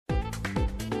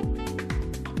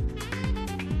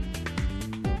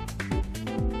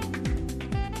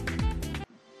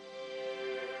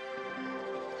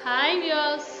Hi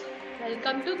viewers,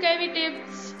 welcome to KV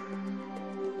Tips.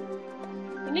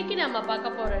 இன்னைக்கு நம்ம பார்க்க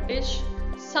போற டிஷ்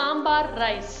சாம்பார்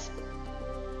ரைஸ்.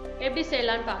 எப்படி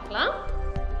செய்யலாம்னு பார்க்கலாம்.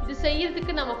 இது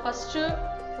செய்யிறதுக்கு நம்ம ஃபர்ஸ்ட்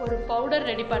ஒரு பவுடர்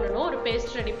ரெடி பண்ணனும், ஒரு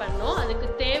பேஸ்ட் ரெடி பண்ணனும். அதுக்கு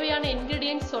தேவையான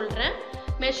இன்கிரிடியன்ட்ஸ் சொல்றேன்.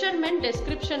 மெஷர்மென்ட்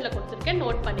டெஸ்கிரிப்ஷன்ல கொடுத்திருக்கேன்,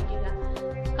 நோட் பண்ணிக்கங்க.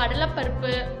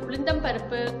 கடலைப்பருப்பு, உளுந்தம்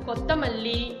பருப்பு,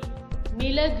 கொத்தமல்லி,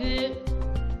 மிளகு,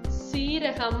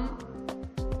 சீரகம்,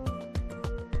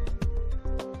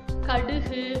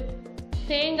 கடுகு,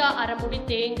 தேங்காய் அரை முடி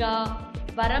தேங்காய்,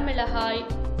 வரமிளகாய்,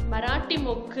 மராட்டி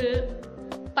மொக்கு,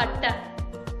 பட்டை.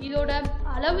 இதோட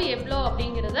அளவு எவ்வளோ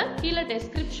அப்படிங்கிறத கீழே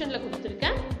டெஸ்கிரிப்ஷன்ல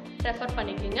கொடுத்துருக்கேன், ரெஃபர்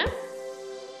பண்ணிக்கோங்க.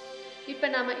 இப்போ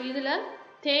நம்ம இதில்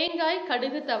தேங்காய்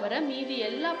கடுகு தவிர மீதி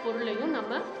எல்லா பொருளையும்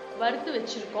நம்ம வறுத்து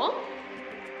வச்சுருக்கோம்.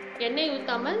 எண்ணெய்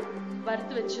ஊற்றாமல்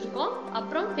வறுத்து வச்சுருக்கோம்.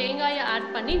 அப்புறம் தேங்காயை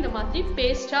ஆட் பண்ணி இந்த மாதிரி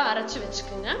பேஸ்ட்டாக அரைச்சி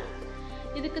வச்சுக்கோங்க.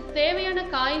 இதுக்கு தேவையான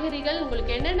காய்கறிகள்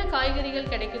உங்களுக்கு என்னென்ன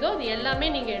காய்கறிகள் கிடைக்குதோ அது எல்லாமே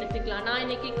நீங்கள் எடுத்துக்கலாம். நான்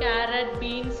இன்னைக்கு கேரட்,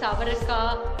 பீன்ஸ்,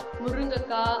 அவரைக்காய்,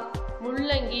 முருங்கைக்காய்,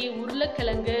 முள்ளங்கி,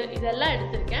 உருளைக்கிழங்கு இதெல்லாம்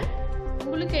எடுத்திருக்கேன்.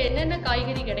 உங்களுக்கு என்னென்ன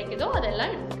காய்கறி கிடைக்குதோ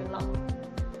அதெல்லாம் எடுத்துக்கலாம்.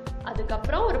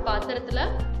 அதுக்கப்புறம் ஒரு பாத்திரத்தில்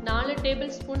 4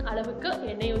 டேபிள் ஸ்பூன் அளவுக்கு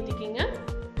எண்ணெய் ஊற்றிக்கிங்க.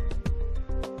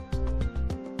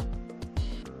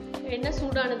 எண்ணெய்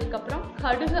சூடானதுக்கு அப்புறம்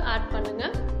கடுகு ஆட் பண்ணுங்க.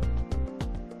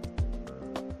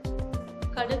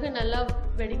 கடுகு நல்லா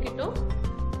வெடிக்கட்டும்.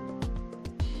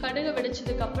 கடுகு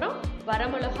வெடிச்சதுக்கு அப்புறம்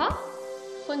வரமிளகா,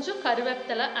 கொஞ்சம்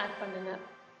கருவேப்பிலை ஆட் பண்ணுங்க.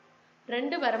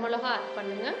 2 வரமிளகா ஆட்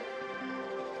பண்ணுங்க.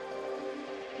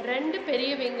 2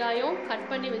 பெரிய வெங்காயம் கட்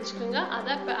பண்ணி வச்சுக்கோங்க,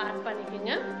 அதை இப்போ ஆட்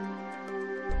பண்ணிக்கோங்க.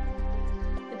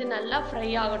 இது நல்லா ஃப்ரை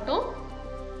ஆகட்டும்.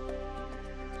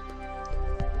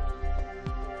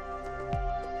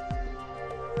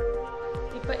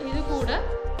 இப்போ இது கூட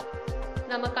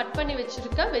நம்ம கட் பண்ணி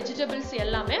வச்சிருக்க வெஜிடபிள்ஸ்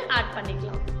எல்லாமே ஆட்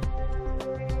பண்ணிக்கலாம்.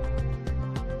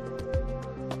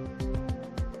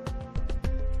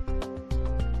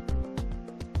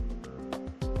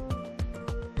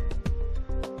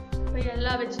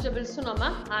 எல்லா வெஜிடபிள்ஸும் நம்ம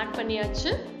ஆட்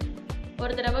பண்ணியாச்சு.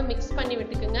 ஒரு தடவை மிக்ஸ் பண்ணி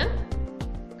விட்டுக்குங்க.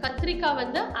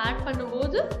 கத்திரிக்காய் ஆட்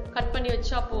பண்ணும்போது கட் பண்ணி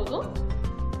வச்சா போதும்.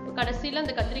 கடைசியில்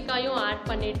அந்த கத்திரிக்காயும் ஆட்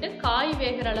பண்ணிட்டு காய்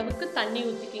வேகிற அளவுக்கு தண்ணி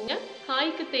ஊற்றிக்கிங்க.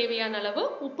 காய்க்கு தேவையான அளவு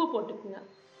உப்பு போட்டுக்குங்க.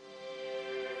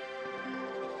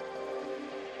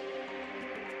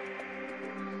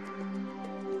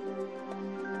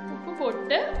 உப்பு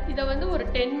போட்டு இதை ஒரு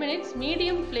 10 மினிட்ஸ்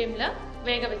மீடியம் ஃப்ளேம்ல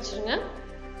வேக வச்சிருங்க.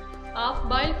 ஆஃப்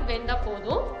பாயிலுக்கு வெந்தா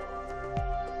போதும்.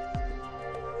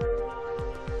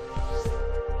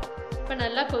 இப்ப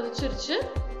நல்லா கொதிச்சிருச்சு.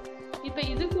 இப்ப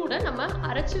இது கூட நம்ம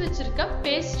அரைச்சு வச்சிருக்க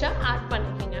பேஸ்ட ஆட்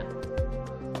பண்ணிக்கங்க.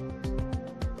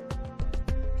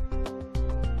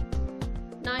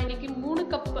 நான் இன்னைக்கு 3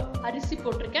 கப் அரிசி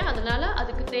போட்டிருக்கேன், அதனால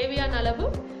அதுக்கு தேவையான அளவு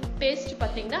பேஸ்ட்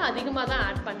பார்த்தீங்கன்னா அதிகமாக தான்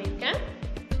ஆட் பண்ணியிருக்கேன்.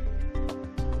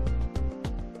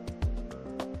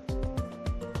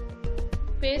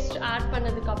 பேஸ்ட் ஆட்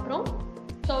பண்ணதுக்கு அப்புறம்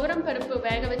துவரம் பருப்பு,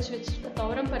 வேக வச்சு வச்சிருக்க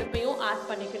துவரம் பருப்பையும் ஆட்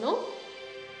பண்ணிக்கணும்.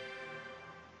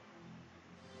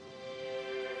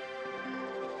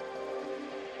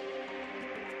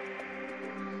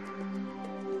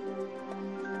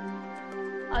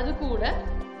 அது கூட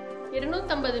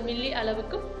 250 மில்லி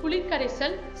அளவுக்கு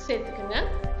புளிக்கரைசல் சேர்த்துக்குங்க.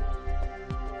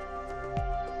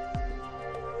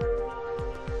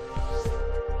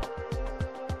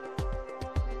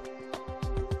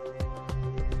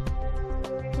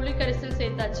 புளிக்கரைசல்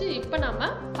சேர்த்தாச்சு. இப்ப நம்ம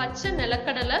பச்சை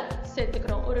நிலக்கடலை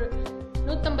சேர்த்துக்கிறோம். ஒரு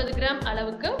 150 கிராம்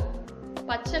அளவுக்கு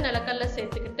பச்சை நிலக்கடலை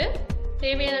சேர்த்துக்கிட்டு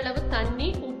தேவையான அளவு தண்ணி,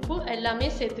 உப்பு எல்லாமே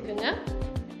சேர்த்துக்குங்க.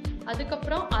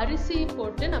 அதுக்கப்புறம் அரிசி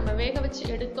போட்டு நம்ம வேக வச்சு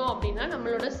எடுத்தோம் அப்படின்னா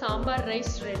நம்மளோட சாம்பார்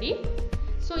ரைஸ் ரெடி.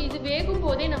 ஸோ இது வேகும்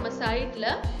போதே நம்ம சைடில்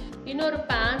இன்னொரு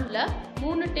பேனில்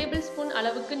 3 டேபிள் ஸ்பூன்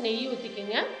அளவுக்கு நெய்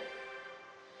ஊற்றிக்கிங்க.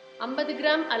 50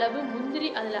 கிராம் அளவு முந்திரி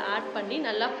அதில் ஆட் பண்ணி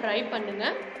நல்லா ஃப்ரை பண்ணுங்க.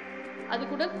 அது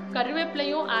கூட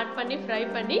கருவேப்பிலையும் ஆட் பண்ணி ஃப்ரை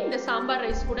பண்ணி இந்த சாம்பார்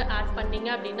ரைஸ் கூட ஆட்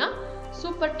பண்ணீங்க அப்படின்னா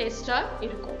சூப்பர் டேஸ்டாக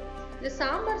இருக்கும். இந்த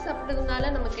சாம்பார் சாப்பிட்றதுனால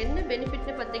நமக்கு என்ன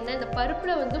பெனிஃபிட்னு பார்த்தீங்கன்னா, இந்த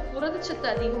பருப்பில் புரதச்சத்து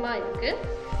அதிகமாக இருக்குது.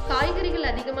 காய்கறிகள்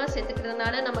அதிகமாக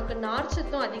சேர்த்துக்கிறதுனால நமக்கு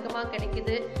நார்ச்சத்தும் அதிகமாக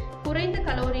கிடைக்குது. குறைந்த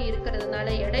கலோரி இருக்கிறதுனால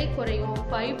எடை குறையும்.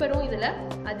 ஃபைபரும் இதில்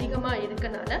அதிகமாக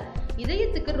இருக்கனால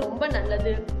இதயத்துக்கு ரொம்ப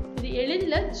நல்லது. இது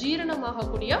எளிதில்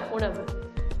ஜீரணமாகக்கூடிய உணவு.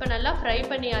 இப்போ நல்லா ஃப்ரை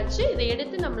பண்ணியாச்சு. இதை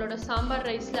எடுத்து நம்மளோட சாம்பார்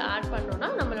ரைஸில் ஆட் பண்ணோன்னா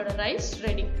நம்மளோட ரைஸ்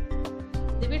ரெடி.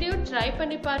 இந்த வீடியோ ட்ரை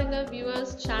பண்ணி பாருங்க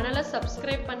வியூவர்ஸ். சேனலை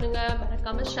சப்ஸ்கிரைப் பண்ணுங்க,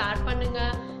 மறக்காம ஷேர் பண்ணுங்க,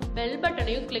 பெல்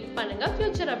பட்டனையும் கிளிக் பண்ணுங்க.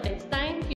 Future updates. தேங்க்யூ.